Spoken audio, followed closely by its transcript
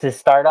to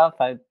start off,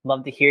 I'd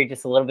love to hear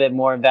just a little bit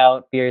more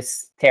about your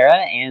Terra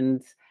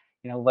and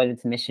what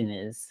its mission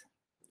is.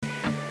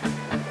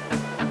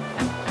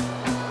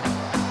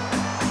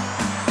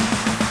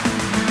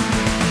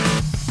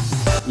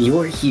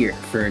 You're here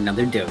for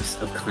another dose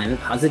of climate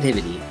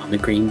positivity on the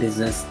Green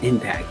Business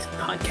Impact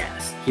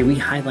Podcast. Here we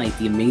highlight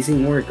the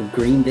amazing work of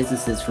green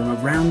businesses from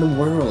around the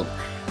world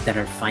that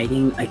are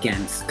fighting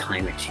against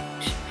climate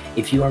change.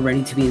 If you are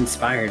ready to be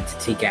inspired to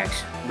take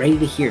action, ready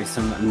to hear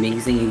some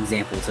amazing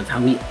examples of how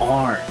we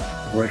are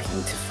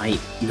working to fight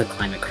the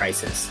climate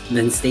crisis,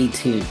 then stay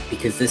tuned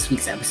because this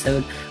week's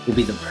episode will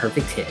be the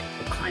perfect hit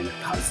of climate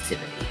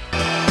positivity.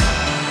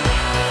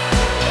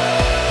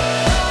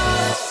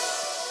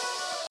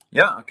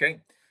 Yeah, okay.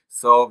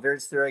 So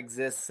Viridis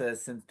exists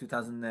since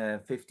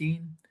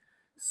 2015.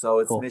 So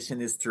its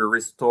mission is to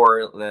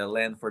restore the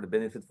land for the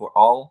benefit for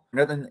all.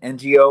 We're not an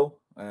NGO,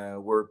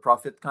 we're a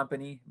profit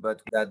company,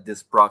 but that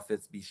this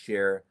profits be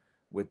shared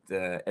with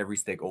every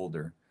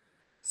stakeholder.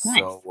 Nice.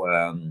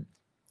 So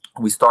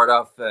we start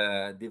off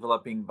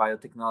developing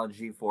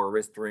biotechnology for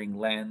restoring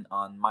land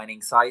on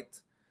mining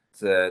sites.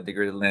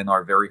 Degraded land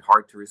are very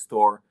hard to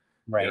restore.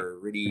 Right. They're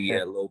really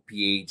low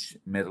pH,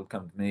 metal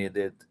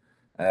contaminated,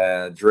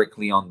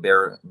 directly on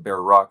bare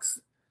rocks.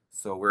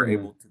 So we're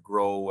able to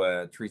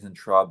grow trees and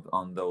shrub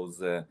on those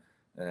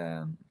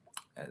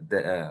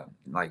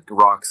like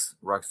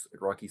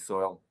rocky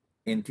soil.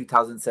 In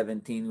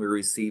 2017, we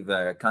received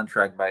a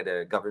contract by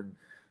the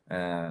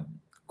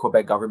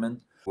Quebec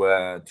government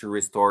to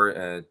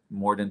restore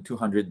more than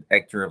 200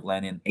 hectares of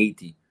land in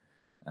Haiti.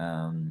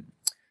 So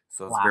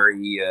it's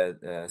very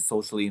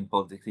socially and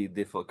politically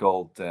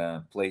difficult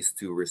place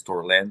to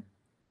restore land.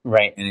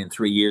 Right. And in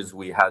 3 years,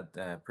 we had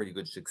pretty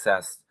good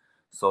success,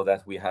 so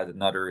that we had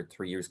another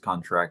 3 years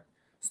contract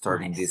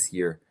starting this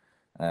year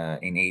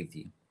in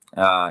Haiti.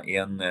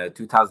 In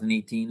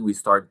 2018, we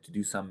started to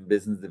do some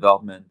business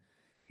development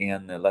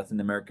in Latin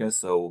America,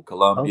 so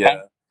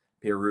Colombia,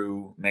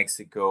 Peru,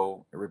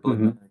 Mexico, Republic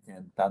of Dominica,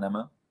 and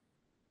Panama.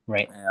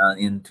 Right.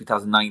 In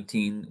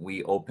 2019,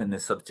 we opened a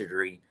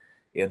subsidiary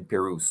in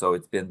Peru. So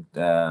it's been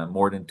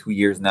more than 2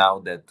 years now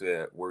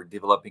that we're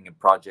developing a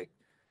project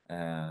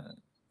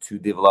to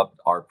develop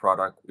our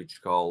product, which is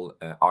called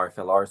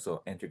RFLR,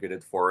 so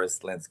Integrated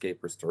Forest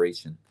Landscape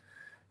Restoration.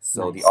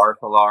 So the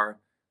RFLR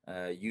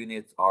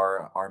units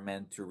are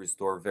meant to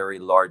restore very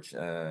large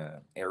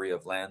area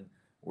of land.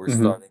 We're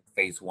starting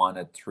phase 1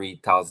 at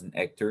 3,000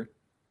 hectares,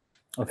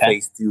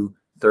 phase 2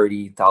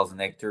 30,000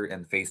 hectares,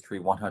 and phase 3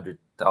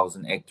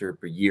 100,000 hectares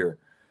per year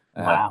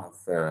of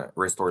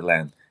restored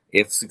land.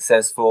 If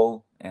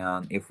successful,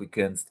 and if we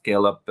can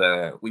scale up,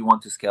 we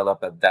want to scale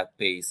up at that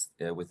pace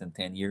within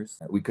 10 years.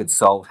 We could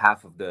solve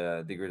half of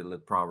the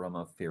degraded problem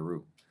of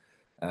Peru.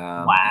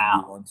 And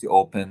we want to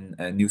open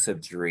a new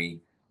subsidiary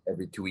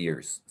every 2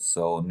 years.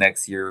 So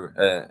next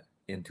year,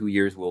 in 2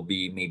 years, will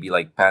be maybe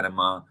like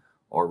Panama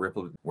or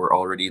Republic. We're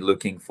already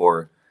looking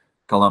for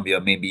Colombia,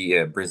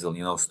 maybe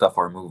Brazil. Stuff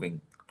are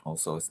moving.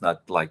 Also, it's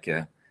not like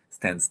a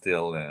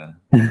standstill.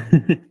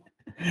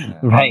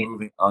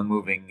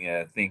 Unmoving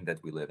thing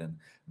that we live in.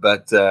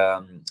 But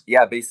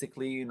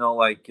basically, as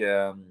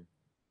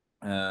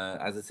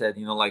I said,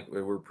 like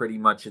we're pretty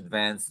much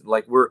advanced.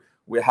 Like we're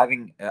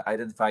having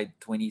identified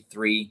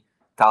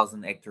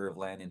 23,000 hectares of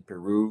land in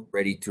Peru,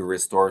 ready to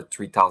restore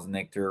 3,000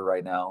 hectares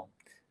right now,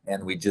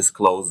 and we just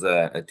closed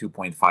a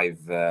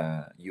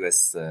 2.5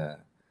 US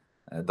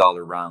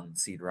dollar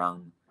seed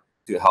round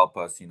to help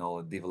us,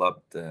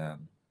 develop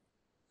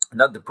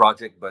not the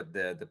project, but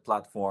the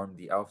platform,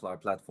 the RFLR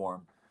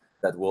platform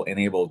that will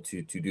enable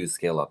to do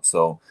scale up.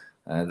 So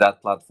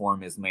that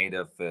platform is made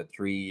of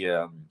three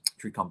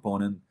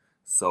components.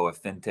 So a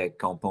fintech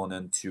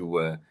component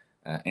to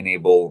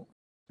enable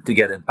to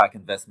get impact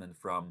investment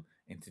from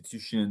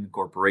institution,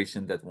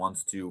 corporation that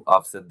wants to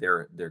offset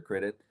their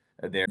credit,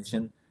 their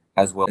mission,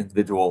 as well as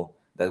individual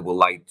that would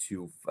like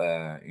to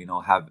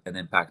have an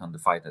impact on the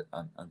fight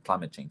on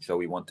climate change. So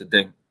we want to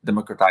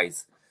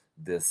democratize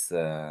this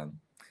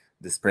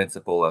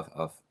principle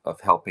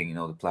of helping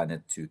the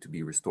planet to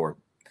be restored.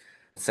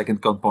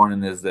 Second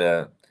component is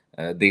the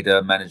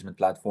data management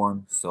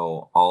platform.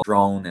 So all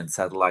drone and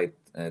satellite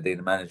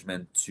data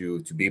management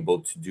to be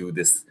able to do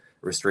this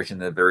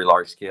restoration at a very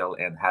large scale,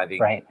 and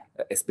having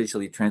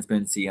especially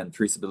transparency and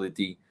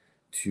traceability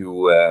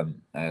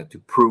to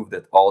prove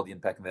that all the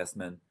impact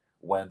investment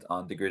went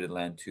on degraded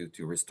land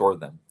to restore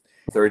them.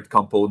 Third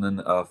component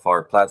of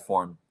our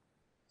platform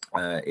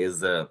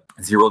is a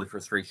zero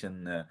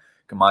deforestation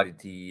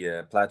commodity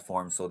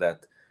platform, so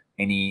that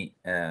any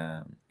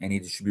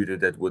distributor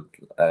that would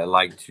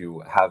like to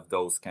have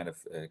those kind of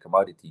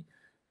commodity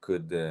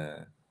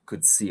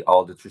could see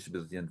all the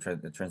traceability and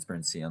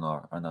transparency on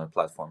our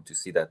platform, to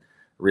see that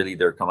really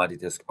their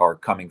commodities are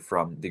coming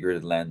from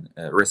degraded land,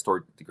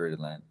 restored degraded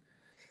land,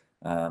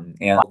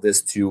 and all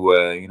this to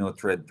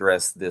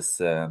address this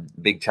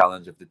big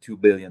challenge of the 2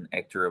 billion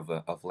hectares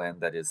of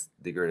land that is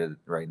degraded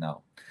right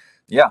now.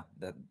 Yeah,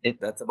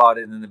 that's about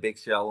it in a big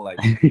shell. Like,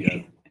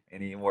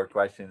 any more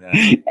questions?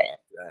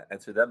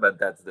 Answer them, but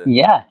that's the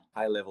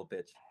high level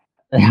pitch.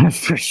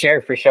 For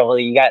sure, for sure. Well,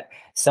 you got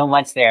so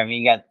much there. I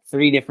mean, you got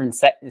three different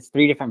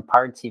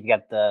parts. You've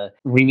got the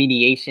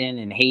remediation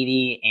in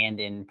Haiti and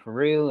in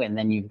Peru, and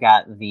then you've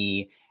got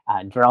the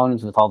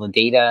drones with all the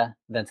data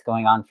that's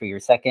going on for your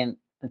second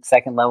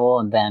level,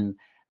 and then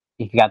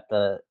you've got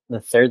the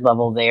third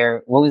level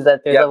there. What was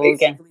that third Yeah, level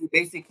again?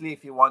 basically,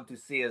 if you want to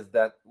see, is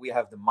that we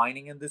have the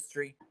mining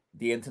industry,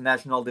 the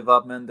international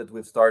development that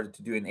we've started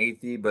to do in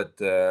Haiti, but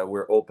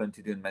we're open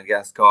to do in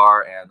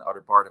Madagascar and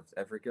other part of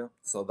Africa.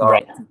 So there are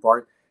Right. the two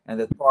part, and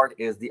the part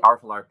is the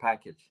RFLR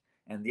package,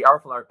 and the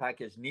RFLR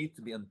package needs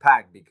to be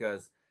unpacked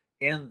because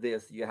in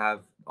this you have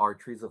our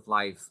Trees of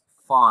Lives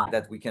fund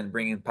that we can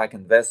bring in pack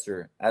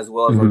investor, as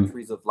well as our Hmm.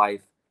 Trees of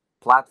Life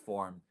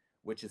platform,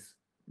 which is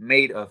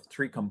made of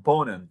three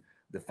components: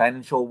 the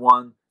financial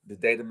one, the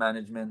data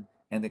management,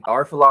 and the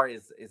RFLR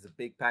is a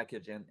big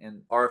package,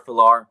 and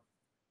RFLR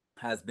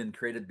has been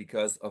created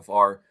because of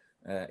our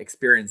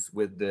experience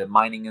with the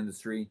mining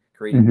industry,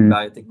 creating the Hmm.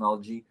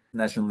 biotechnology,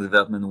 national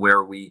development,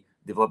 where we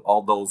develop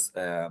all those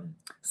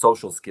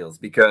social skills.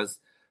 Because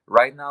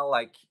right now,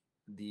 like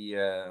the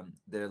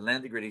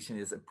land degradation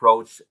is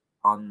approached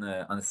on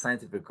a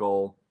scientific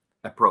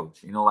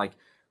approach. Like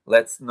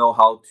let's know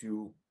how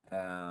to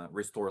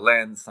restore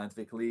land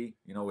scientifically.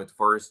 With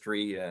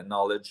forestry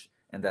knowledge,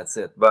 and that's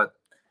it. But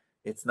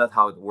it's not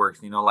how it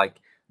works. Like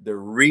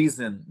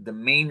the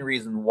main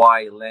reason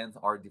why lands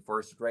are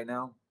deforested right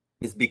now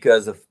is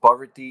because of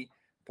poverty,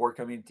 poor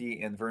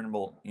community, and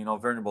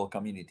vulnerable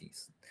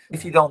communities.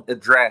 If you don't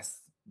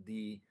address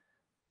the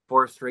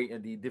forestry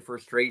and the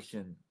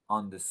deforestation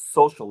on the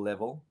social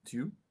level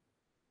too,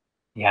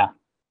 Yeah.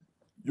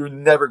 you're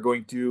never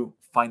going to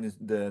find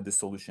the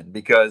solution,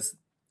 because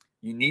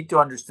you need to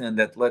understand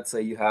that, let's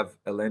say you have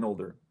a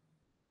landholder,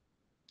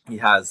 he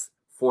has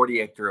 40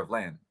 hectares of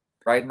land.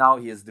 Right now,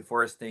 he is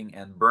deforesting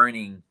and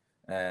burning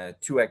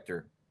 2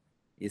 hectares.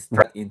 He's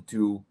turned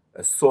into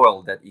a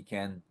soil that he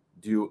can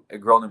do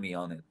agronomy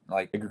on it,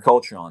 like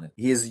agriculture on it.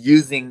 He is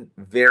using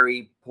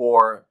very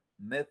poor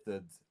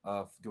methods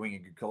of doing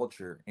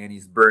agriculture, and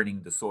he's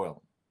burning the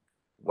soil.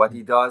 What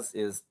he does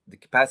is the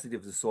capacity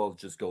of the soil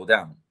just go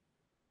down,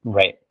 Right.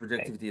 Right.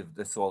 productivity of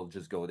the soil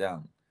just go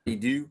down. He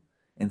do,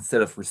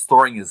 instead of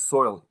restoring his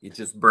soil, he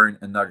just burn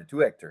another 2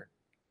 hectares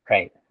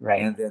Right.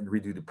 Right. and then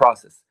redo the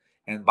process.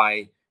 And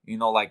by,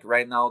 like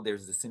right now,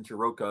 there's the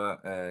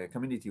Sincharoka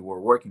community we're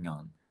working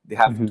on. They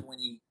have Hmm.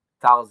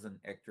 20,000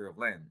 hectares of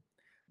land.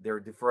 They're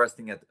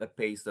deforesting at a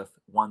pace of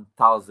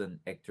 1,000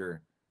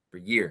 hectares per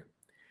year,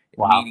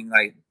 Wow. meaning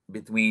like In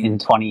between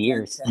 20 10,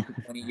 years. 10 to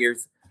 20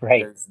 years,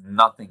 Right. there's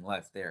nothing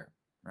left there,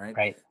 right?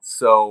 Right.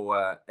 So,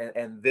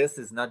 and this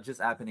is not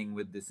just happening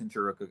with the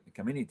Sincharoka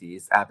community,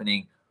 it's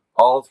happening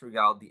all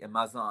throughout the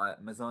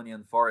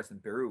Amazonian forest in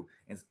Peru.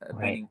 It's Right.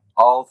 happening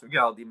all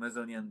throughout the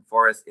Amazonian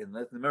forest in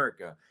Latin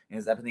America. And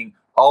it's happening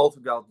all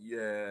throughout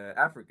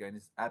Africa, and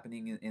it's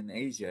happening in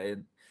Asia.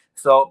 And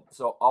so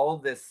all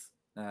this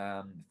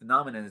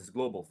phenomenon is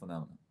global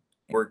phenomenon.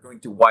 We're going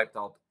to wipe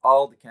out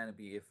all the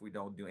canopy if we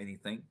don't do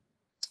anything.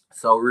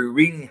 So we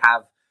really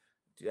have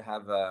to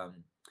have a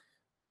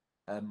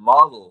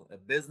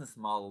business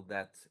model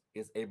that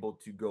is able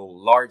to go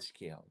large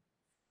scale.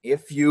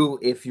 If you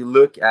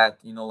look at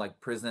like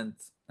present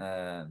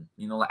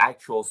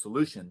actual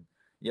solution,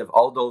 you have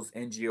all those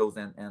NGOs,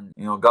 and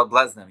God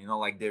bless them,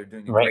 like they're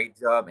doing a Right. great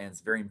job, and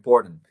it's very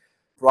important.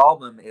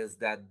 Problem is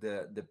that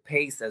the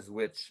pace as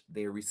which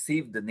they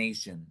receive the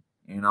nation,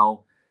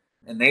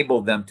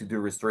 enable them to do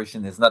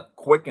restoration is not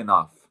quick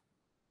enough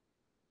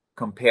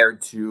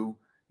compared to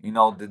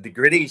the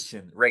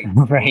degradation rate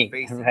we're Right.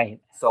 facing. Right.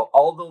 So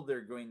although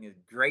they're doing a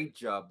great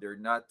job, they're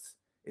not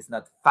it's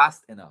not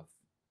fast enough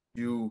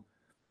to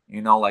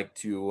like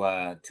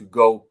to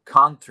go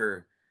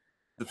counter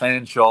the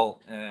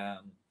financial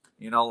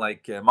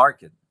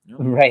market.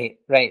 Right,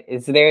 right.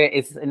 It's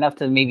enough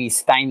to maybe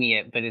stymie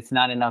it, but it's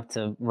not enough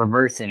to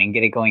reverse it and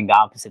get it going the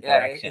opposite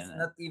Yeah, direction. it's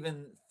not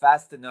even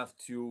fast enough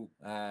to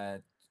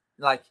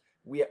like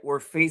we're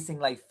facing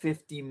like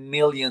 50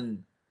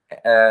 million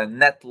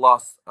net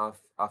loss of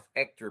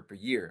hectare per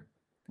year.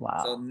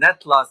 So Wow.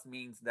 net loss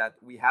means that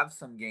we have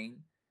some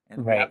gain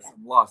and we Right. have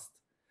some loss,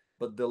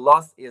 but the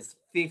loss is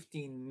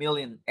 15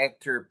 million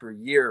hectare per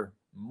year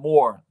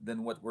more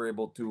than what we're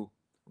able to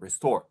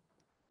restore.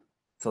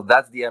 So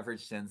that's the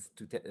average since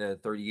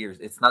 30 years.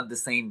 It's not the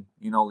same,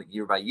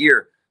 year by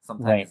year.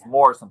 Sometimes Right. it's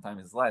more, sometimes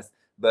it's less.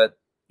 But,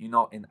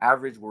 in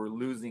average, we're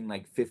losing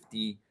like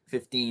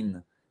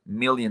 15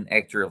 million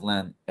hectare of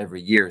land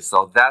every year.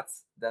 So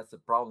that's a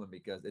problem,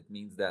 because it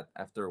means that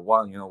after a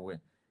while,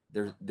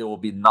 there will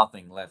be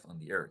nothing left on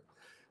the earth.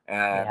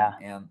 Yeah.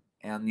 And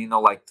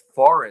like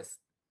forest,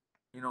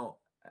 you know,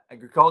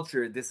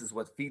 agriculture, this is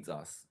what feeds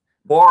us.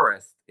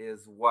 Forest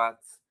is what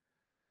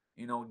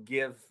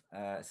give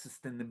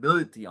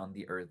sustainability on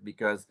the earth,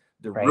 because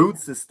the Right. root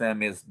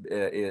system is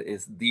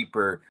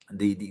deeper.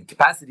 The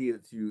capacity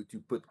to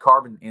put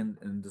carbon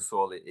in the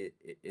soil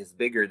is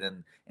bigger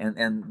than,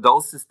 and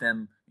those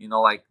system,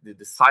 like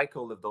the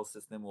cycle of those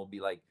system will be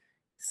like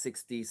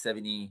 60,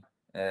 70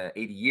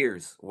 80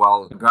 years,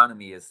 while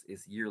agronomy is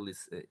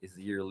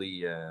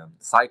yearly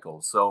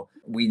cycle. So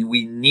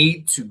we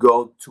need to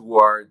go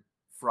toward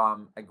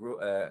from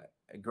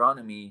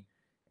agronomy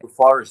to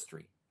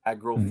forestry. Mhm.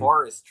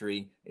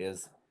 Agroforestry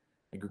is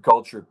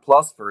agriculture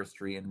plus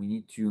forestry, and we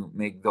need to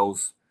make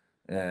those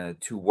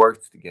two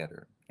work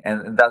together.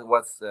 And that's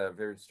what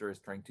Viridis is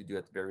trying to do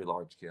at very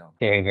large scale.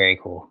 Very, very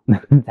cool.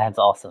 That's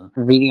awesome.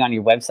 Reading on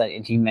your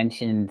website, you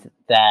mentioned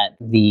that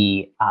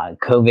the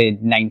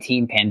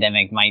COVID-19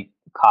 pandemic might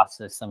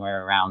cost us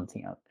somewhere around,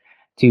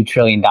 $2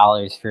 trillion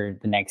for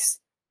the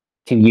next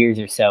 2 years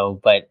or so.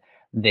 But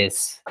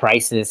this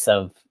crisis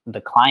of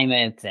the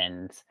climate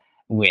and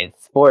with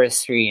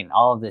forestry and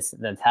all of this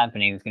that's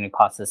happening is going to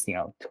cost us,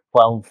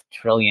 12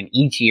 trillion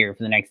each year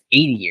for the next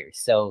 80 years.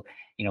 So,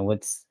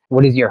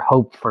 what is your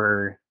hope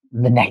for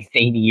the next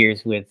 80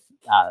 years with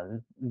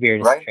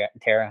Viridis Right,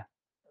 Terra?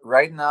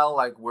 right now,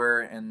 like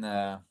we're in,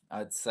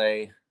 I'd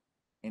say,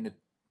 in a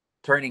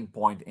turning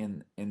point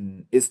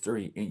in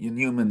history, in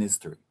human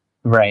history.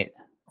 Right.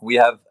 We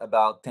have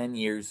about 10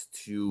 years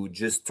to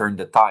just turn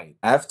the tide.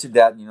 After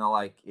that,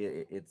 like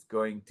it's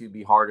going to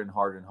be harder and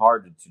harder and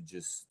harder to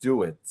just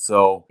do it.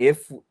 So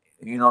if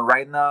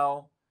right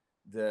now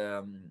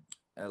the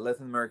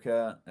Latin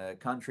America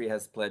country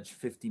has pledged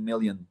 50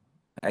 million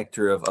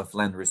hectare of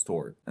land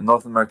restored, and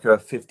North America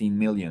 15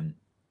 million.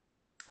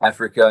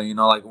 Africa,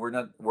 like we're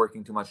not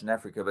working too much in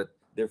Africa, but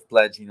they've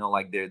pledged,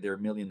 like their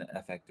million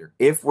F hectare.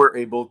 If we're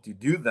able to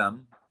do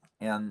them,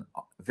 and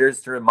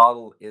Veristra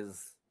model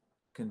is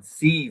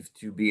conceived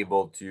to be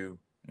able to,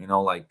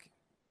 like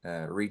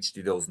reach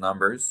to those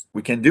numbers,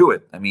 we can do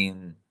it. I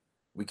mean,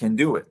 we can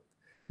do it.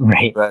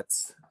 Right. But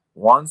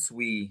once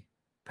we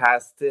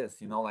pass this,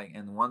 like,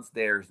 and once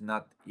there's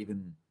not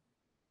even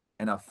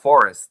enough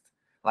forest,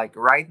 like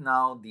right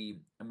now, the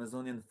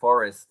Amazonian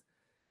forest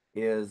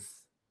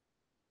is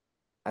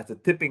at a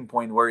tipping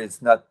point where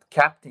it's not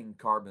capturing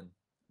carbon,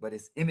 but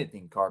it's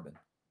emitting carbon. Oh,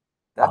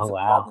 That's a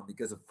wow. problem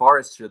because a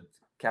forest should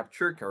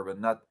capture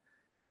carbon, not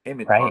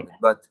emit Right. carbon.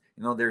 But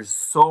there's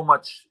so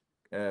much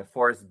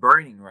forest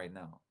burning right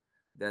now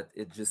that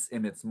it just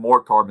emits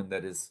more carbon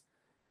that is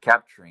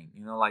capturing.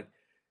 Like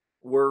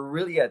we're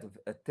really at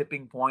a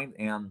tipping point,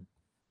 and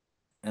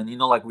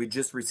like we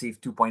just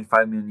received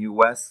 2.5 million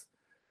US.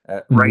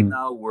 Right Hmm.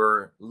 now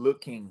we're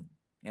looking,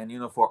 and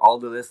for all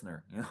the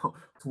listener,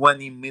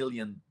 $20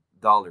 million.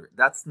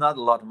 That's not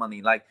a lot of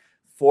money. Like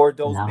for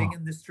those big No.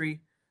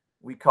 industry,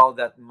 we call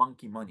that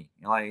monkey money.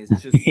 Like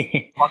it's just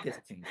pocket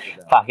change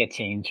for them. Pocket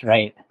change.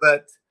 Right.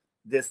 But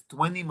this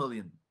 20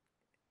 million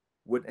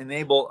would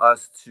enable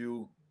us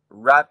to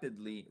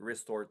rapidly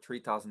restore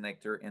 3,000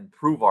 hectare and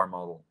prove our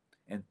model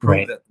and prove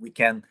Right. that we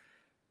can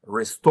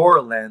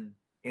restore land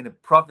in a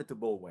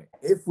profitable way.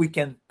 If we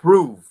can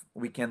prove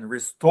we can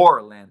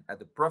restore land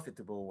at a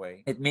profitable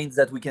way, it means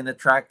that we can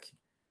attract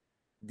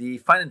the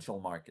financial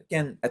market.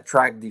 Can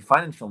attract the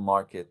financial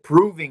market,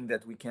 proving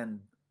that we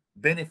can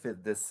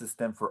benefit this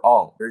system for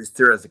all.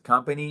 Register as a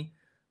company,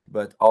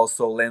 but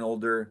also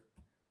landholder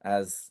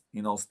as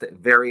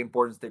very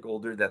important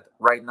stakeholder that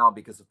right now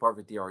because of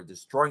poverty are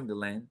destroying the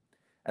land,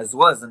 as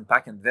well as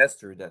impact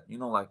investor that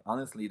like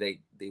honestly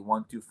they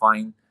want to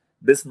find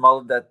this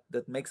model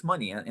that makes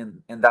money,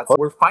 and that's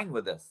we're fine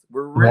with this.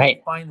 We're really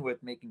Right. fine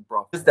with making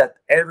profit. Just that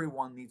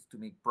everyone needs to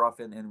make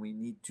profit, and we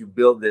need to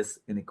build this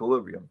in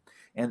equilibrium.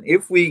 And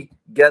if we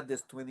get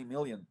this 20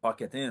 million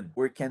pocket in,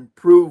 we can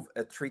prove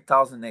a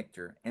 3,000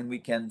 hectare, and we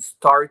can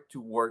start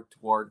to work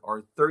toward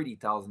our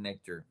 30,000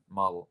 hectare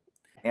model.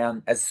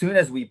 And as soon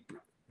as we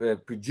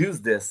produce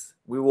this,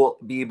 we will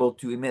be able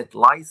to emit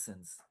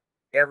license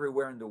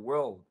everywhere in the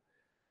world,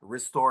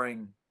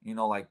 restoring,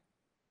 like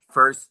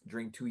first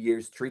during 2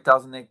 years,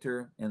 3,000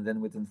 hectare, and then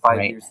within five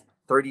Right. years,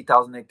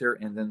 30,000 hectare,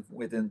 and then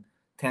within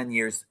 10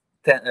 years,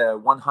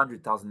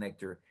 100,000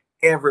 hectare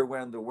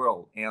everywhere in the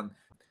world. And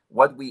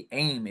what we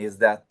aim is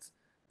that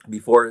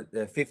before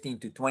the 15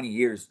 to 20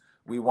 years,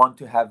 we want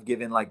to have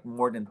given like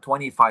more than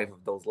 25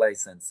 of those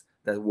licenses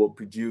that will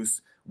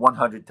produce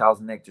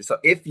 100,000 hectares. So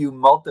if you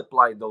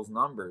multiply those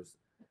numbers,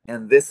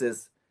 and this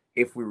is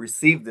if we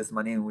receive this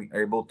money and we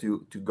are able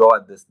to go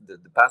at this the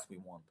path we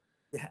want,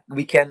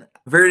 we can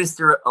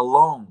Verister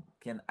alone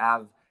can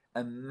have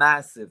a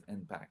massive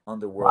impact on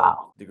the world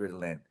Wow. degraded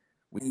land.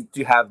 We need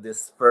to have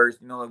this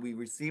first. We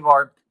receive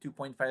our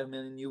 2.5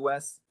 million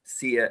US.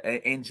 See,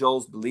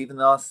 angels believe in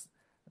us.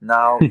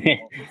 Now,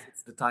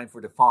 it's the time for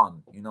the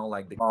fund.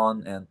 Like the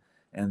fund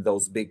and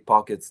those big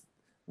pockets.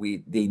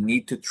 They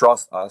need to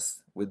trust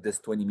us with this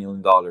 $20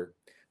 million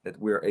that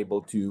we're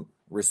able to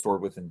restore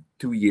within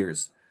 2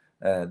 years.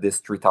 This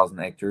 3,000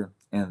 hectare,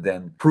 and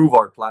then prove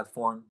our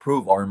platform,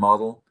 prove our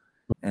model,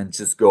 and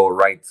just go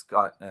right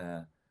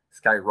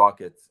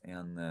skyrocket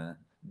and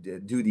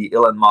do the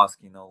Elon Musk,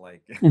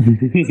 like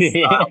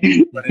style.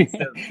 But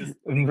instead of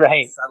just putting a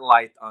Right.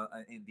 satellite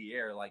in the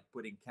air, like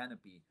putting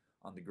canopy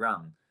on the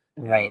ground.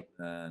 Right.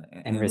 And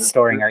And we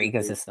restoring our really do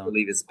ecosystem.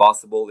 believe it's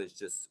possible. It's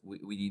just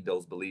we need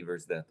those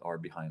believers that are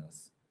behind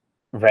us.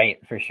 Right,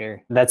 for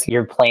sure. That's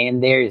your plan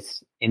there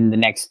is in the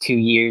next 2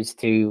 years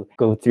to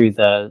go through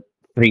the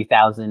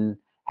 3,000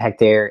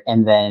 hectare,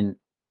 and then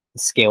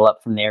scale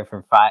up from there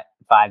for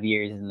 5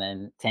 years and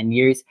then 10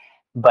 years.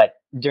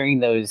 But during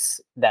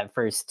that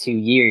first 2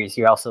 years,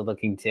 you're also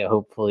looking to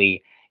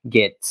hopefully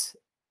get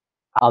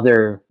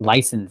other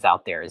license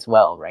out there as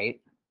well,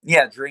 right?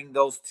 Yeah, during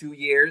those 2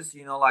 years,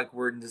 like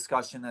we're in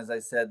discussion, as I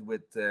said,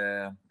 with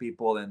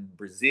people in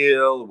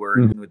Brazil, we're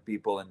Mhm. with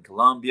people in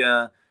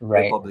Colombia,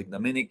 Right. Republic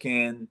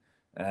Dominican,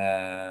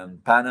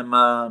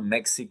 Panama,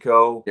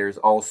 Mexico. There's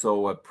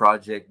also a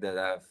project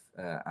that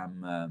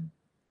I'm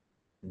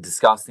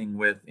discussing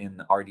with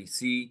in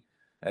RDC,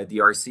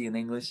 DRC in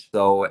English.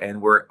 So,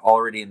 and we're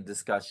already in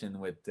discussion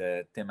with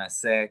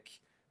Temasek,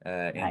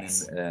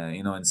 Nice.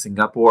 in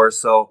Singapore.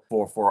 So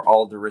for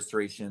all the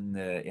restoration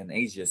in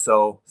Asia,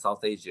 so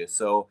South Asia.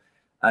 So,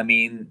 I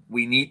mean,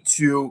 we need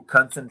to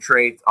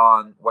concentrate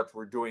on what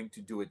we're doing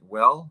to do it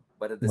well.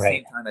 But at the Right.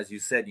 same time, as you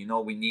said,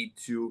 we need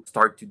to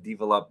start to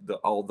develop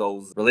all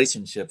those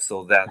relationships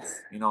so that,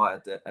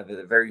 at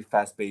a very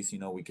fast pace,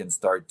 we can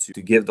start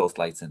to give those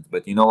license.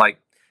 But, like,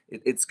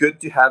 it's good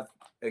to have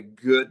a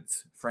good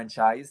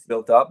franchise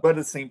built up, but at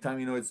the same time,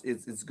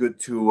 it's good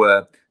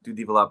to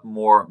develop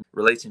more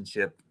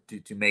relationship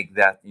to make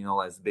that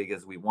as big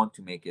as we want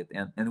to make it,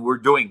 and we're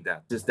doing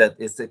that. Just that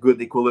it's a good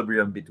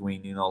equilibrium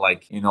between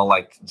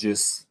like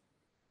just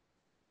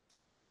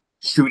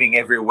shooting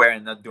everywhere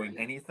and not doing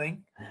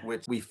anything,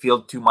 which we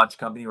feel too much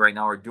company right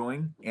now are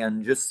doing,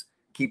 and just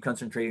keep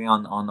concentrating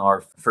on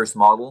our first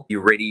model. Be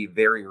ready,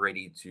 very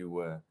ready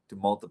to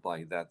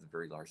multiply that at a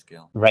very large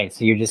scale. Right.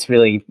 So you're just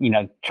really,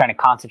 trying to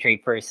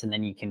concentrate first, and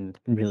then you can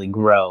really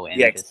grow Yeah,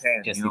 and just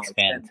expand. just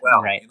Expand expand.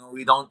 well. Right.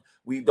 We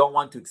don't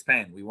want to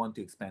expand. We want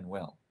to expand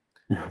well.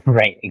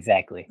 Right.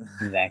 Exactly.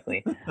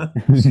 Exactly.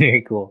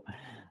 Very cool.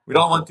 We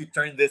Very don't want cool. to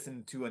turn this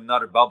into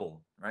another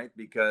bubble, right?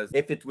 Because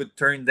if it would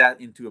turn that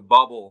into a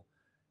bubble,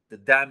 the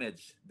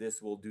damage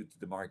this will do to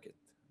the market,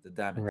 the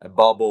damage Right. a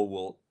bubble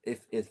will,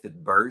 if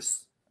it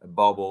bursts, a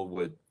bubble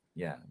would,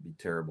 yeah, be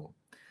terrible.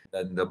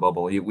 Then the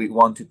bubble, we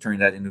want to turn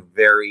that into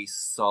very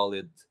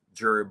solid,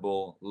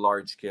 durable,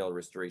 large scale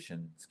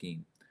restoration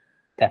scheme.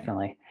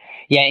 Definitely.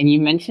 Yeah, and you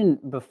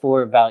mentioned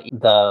before about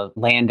the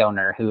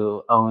landowner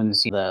who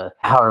owns the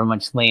however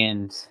much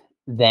land,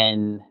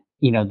 then,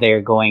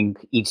 they're going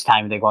each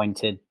time they're going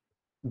to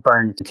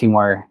burn 2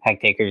 more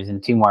hectares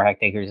and 2 more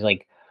hectares.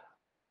 Like,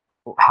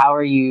 how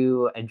are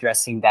you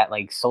addressing that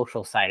like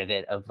social side of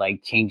it of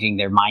like changing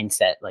their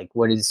mindset? Like,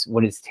 what is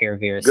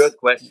Terravirus? Good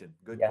question.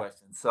 Good Yeah.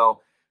 question.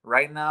 So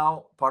right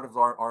now, part of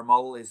our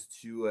model is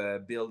to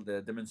build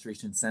a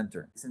demonstration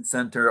center.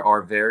 Center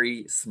are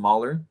very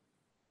smaller,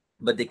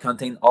 but they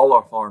contain all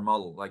of our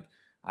model. Like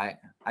I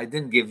I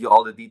didn't give you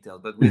all the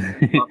details, but we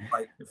developed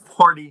like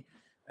 40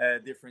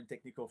 different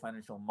technical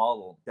financial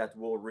model that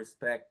will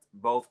respect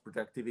both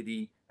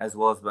productivity as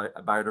well as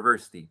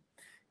biodiversity.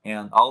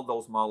 And all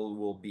those models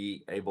will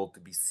be able to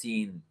be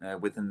seen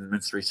within the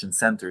administration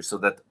center, so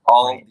that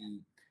all Right. the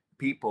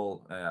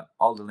people,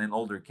 all the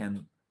landholder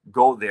can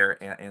go there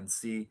and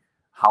see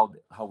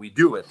how we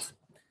do it.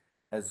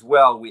 As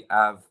well, we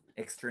have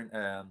external,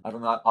 I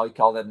don't know how you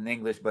call that in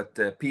English, but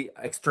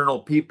external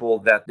people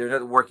that they're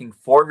not working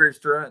for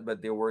Viridis,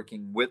 but they're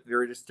working with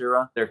Viridis.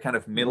 They're kind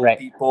of middle Right.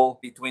 people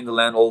between the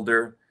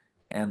landholder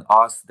and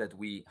us, that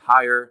we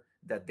hire,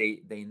 that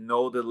they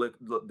know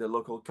the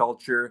local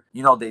culture,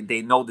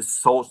 they know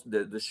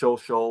the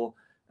social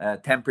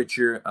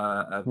temperature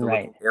of the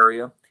Right. local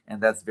area,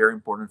 and that's very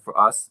important for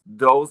us.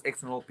 Those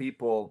external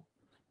people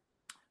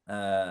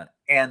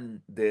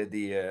and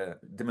the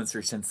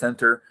demonstration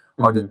center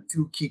are the Hmm.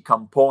 two key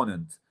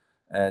components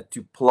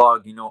to plug,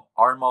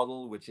 our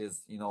model, which is,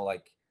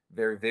 like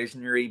very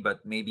visionary,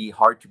 but maybe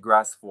hard to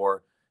grasp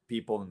for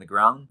people on the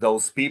ground.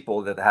 Those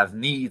people that have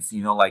needs,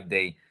 like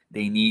they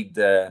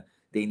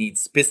need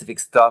specific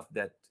stuff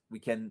that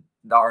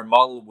our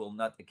model will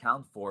not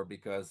account for,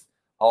 because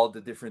all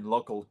the different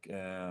local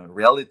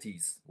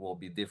realities will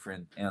be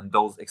different, and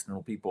those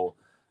external people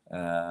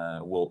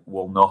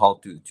will know how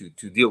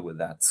to deal with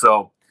that.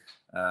 So,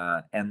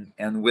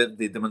 and with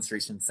the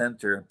demonstration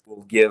center,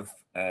 we'll give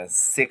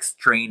six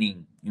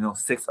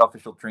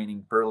official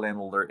training per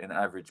landholder in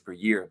average per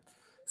year,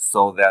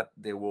 so that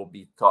they will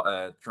be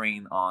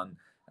trained on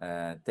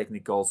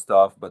technical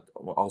stuff, but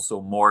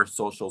also more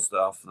social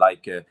stuff,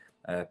 like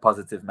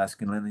positive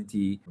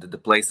masculinity, the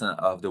place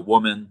of the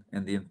woman,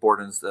 and the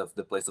importance of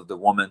the place of the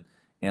woman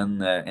in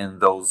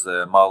those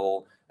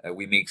model.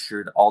 We make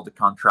sure that all the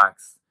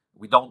contracts,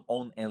 we don't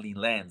own any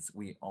lands.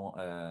 We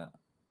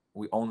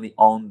only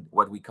own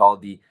what we call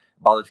the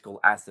biological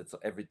assets, so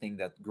everything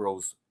that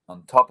grows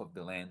on top of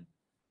the land.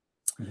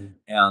 Hmm.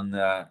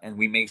 And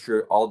we make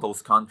sure all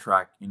those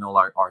contracts,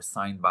 are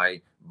signed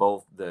by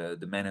both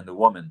the man and the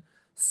woman,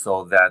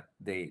 so that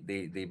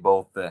they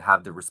both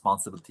have the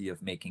responsibility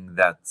of making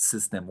that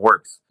system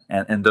works,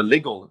 and the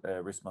legal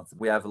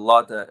responsibility. We have a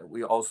lot.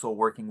 We also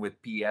working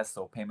with PS,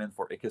 so payment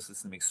for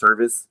ecosystemic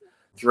service,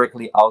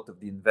 directly out of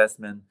the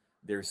investment.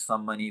 There's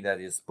some money that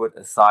is put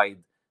aside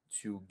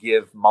to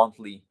give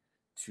monthly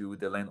to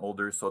the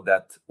landholder, so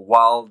that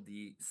while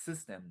the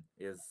system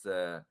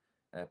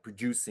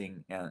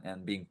producing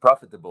and being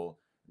profitable,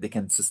 they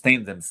can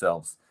sustain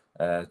themselves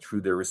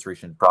through the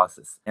restoration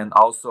process. And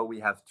also, we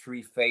have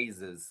three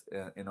phases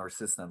in our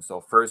system.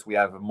 So first, we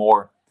have a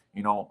more,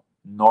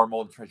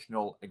 normal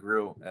traditional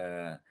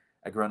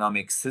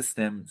agronomic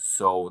system,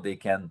 so they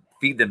can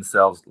feed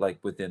themselves like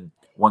within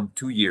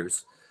 1-2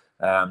 years.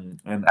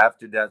 And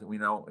after that,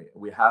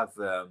 we have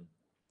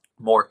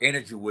more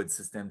energy wood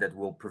system that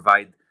will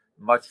provide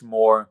much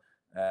more,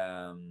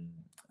 um,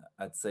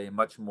 I'd say,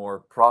 much more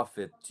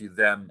profit to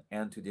them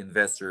and to the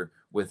investor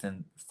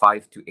within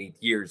 5 to 8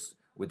 years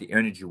with the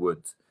energy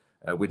wood,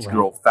 which Right.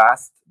 grow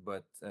fast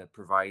but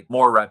provide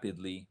more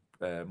rapidly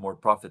more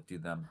profit to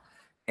them.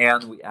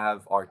 And we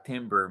have our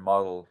timber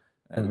model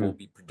that will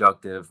be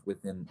productive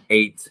within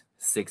 8,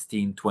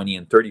 16, 20,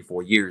 and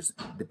 34 years,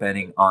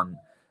 depending on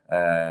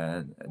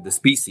the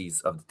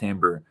species of the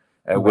timber,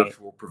 Right. which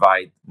will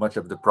provide much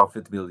of the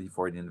profitability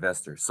for the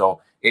investor.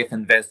 So if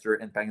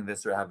impact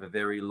investor have a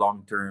very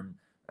long-term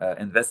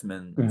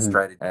investment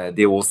strategy,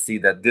 they will see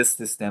that this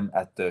system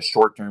at the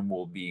short term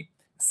will be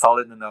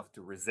solid enough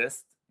to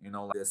resist,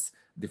 like this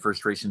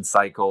deforestation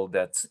cycle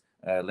that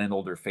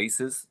landholder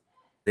faces,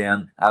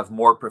 then have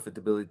more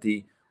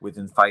profitability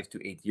within 5 to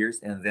 8 years,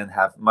 and then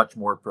have much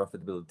more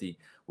profitability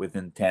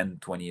within 10,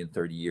 20, and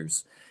 30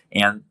 years.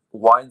 And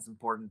why it's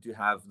important to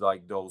have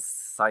like those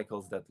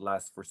cycles that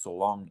last for so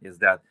long is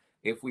that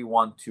if we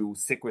want to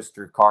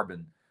sequester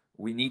carbon,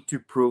 we need to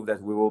prove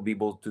that we will be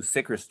able to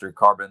sequester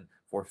carbon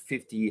for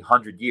 50,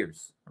 100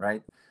 years,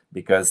 right?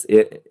 Because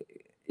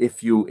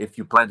if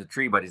you plant a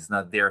tree but it's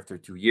not there after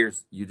 2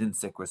 years, you didn't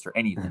sequester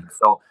anything.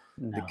 So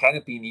the No.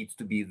 canopy needs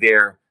to be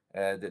there.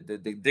 The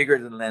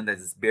degraded land that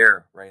is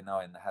bare right now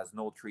and has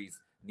no trees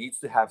needs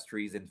to have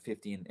trees in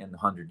 15 and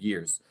 100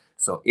 years.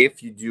 So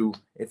if you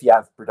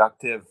have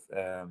productive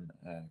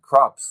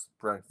crops,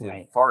 productive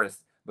Right.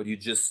 forests, but you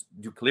just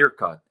do clear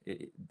cut,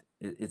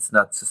 it's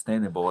not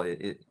sustainable.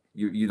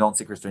 You don't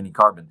sequester any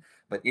carbon.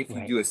 But if you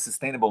Right. do a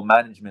sustainable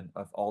management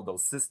of all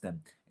those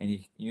systems, and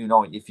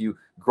if you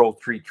grow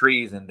 3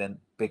 trees and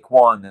then pick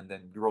one, and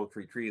then grow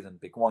 3 trees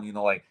and pick one,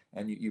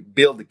 and you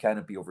build the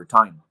canopy over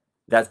time,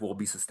 that will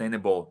be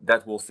sustainable,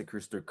 that will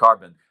sequester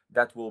carbon,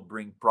 that will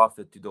bring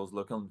profit to those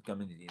local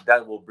communities,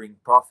 that will bring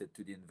profit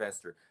to the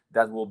investor,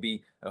 that will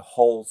be a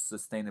whole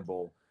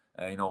sustainable,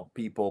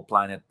 people,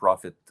 planet,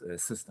 profit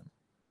system.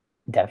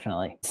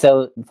 Definitely.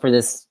 So for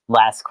this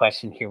last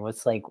question here,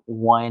 what's like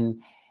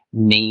one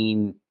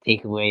main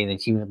takeaway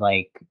that you would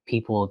like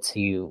people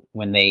to,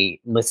 when they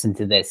listen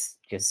to this,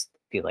 just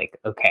be like,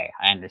 okay,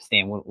 I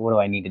understand. What do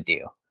I need to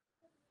do?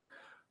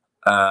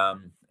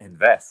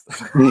 Invest.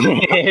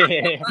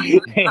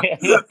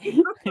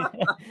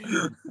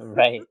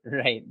 Right,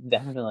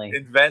 definitely.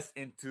 Invest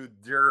into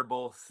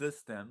durable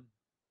system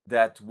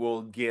that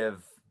will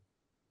give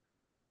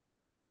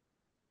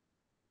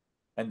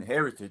an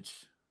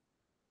heritage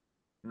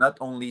not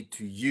only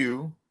to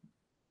you,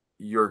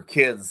 your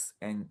kids,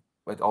 and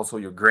but also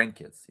your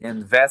grandkids.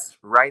 Invest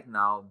right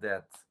now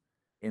that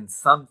in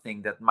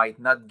something that might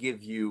not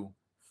give you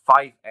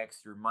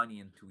 5x your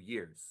money in 2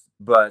 years,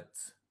 but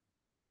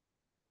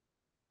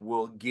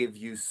will give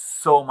you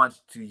so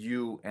much to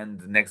you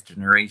and the next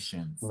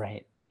generations.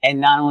 Right.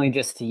 And not only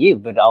just to you,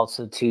 but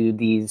also to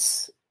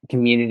these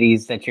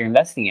communities that you're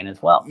investing in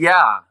as well.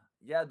 Yeah,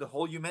 the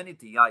whole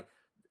humanity, like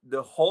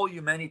the whole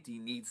humanity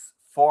needs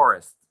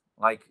forest,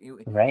 like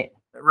Right.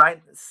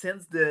 right,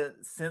 since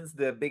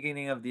the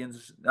beginning of the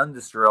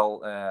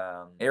industrial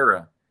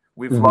era,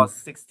 we've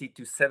lost 60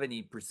 to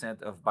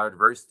 70% of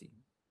biodiversity.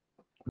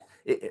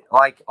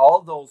 Like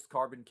all those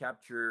carbon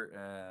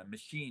capture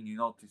machine,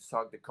 to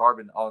suck the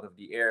carbon out of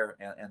the air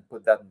and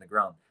put that in the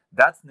ground,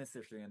 that's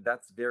necessary and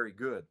that's very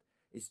good.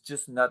 It's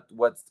just not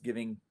what's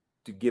giving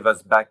to give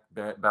us back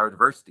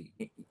biodiversity.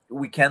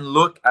 We can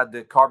look at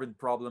the carbon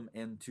problem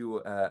into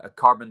a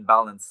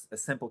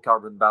simple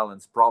carbon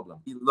balance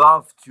problem. We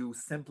love to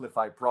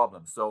simplify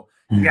problems. So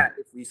yeah,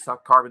 if we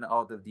suck carbon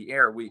out of the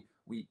air, we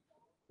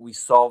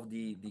solve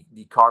the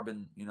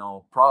carbon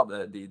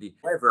problem. The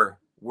However,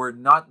 we're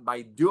not,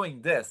 by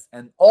doing this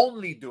and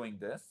only doing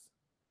this,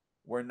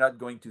 we're not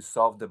going to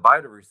solve the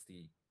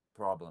biodiversity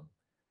problem.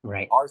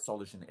 Right. Our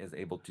solution is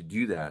able to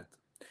do that,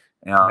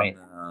 Right.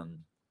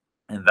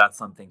 and that's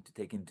something to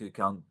take into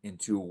account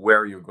into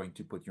where you're going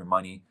to put your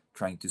money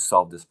trying to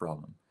solve this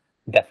problem.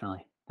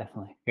 Definitely.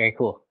 Definitely. Very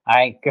cool. All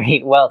right,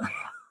 great. Well,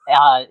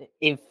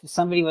 if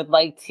somebody would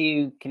like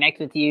to connect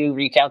with you,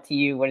 reach out to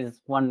you, what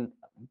is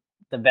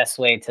the best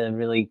way to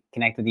really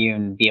connect with you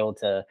and be able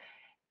to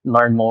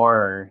learn more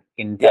or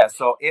get in Yeah, touch?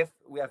 so if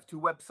we have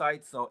two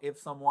websites, so if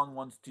someone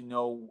wants to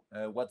know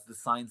what's the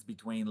science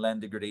between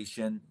land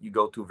degradation, you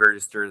go to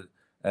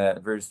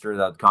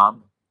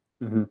verister.com.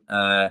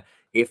 Mhm.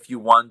 If you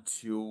want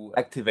to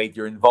activate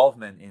your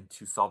involvement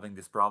into solving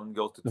this problem,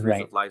 go to Right.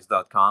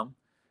 TreesofLives.com.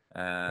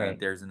 Right.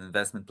 There's an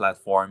investment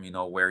platform,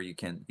 where you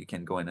can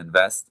go and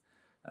invest.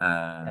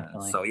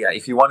 Definitely. So yeah,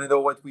 if you want to know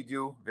what we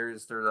do,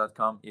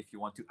 verister.com. If you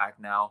want to act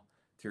now,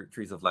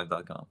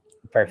 treesoflives.com.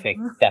 Perfect.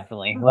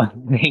 Definitely. Well,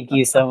 thank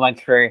you so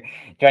much for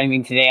joining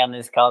me today on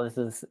this call. This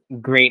was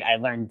great. I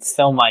learned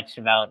so much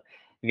about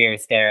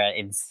Viridis Terra.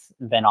 It's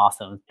been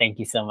awesome. Thank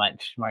you so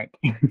much, Mark.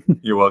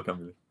 You're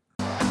welcome.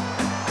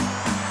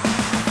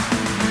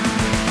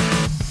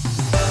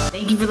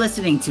 Thank you for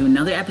listening to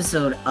another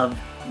episode of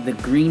the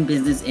Green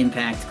Business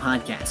Impact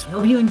Podcast. I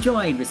hope you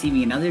enjoyed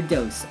receiving another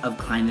dose of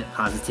climate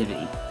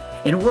positivity.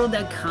 In a world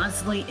that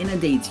constantly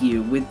inundates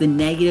you with the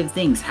negative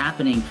things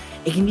happening,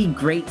 it can be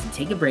great to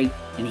take a break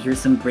and hear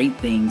some great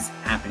things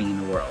happening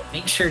in the world.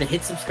 Make sure to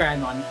hit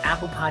subscribe on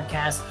Apple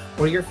Podcasts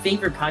or your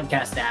favorite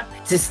podcast app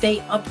to stay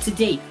up to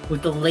date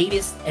with the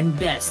latest and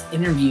best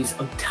interviews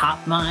of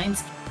top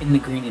minds in the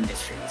green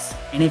industries.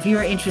 And if you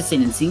are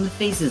interested in seeing the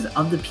faces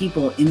of the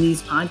people in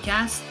these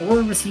podcasts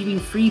or receiving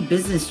free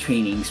business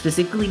training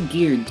specifically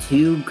geared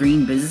to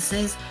green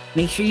businesses,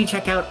 make sure you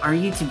check out our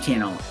YouTube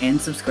channel and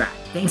subscribe.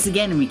 Thanks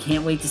again, and we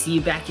can't wait to see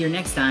you back here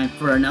next time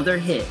for another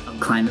hit of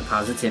climate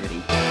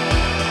positivity.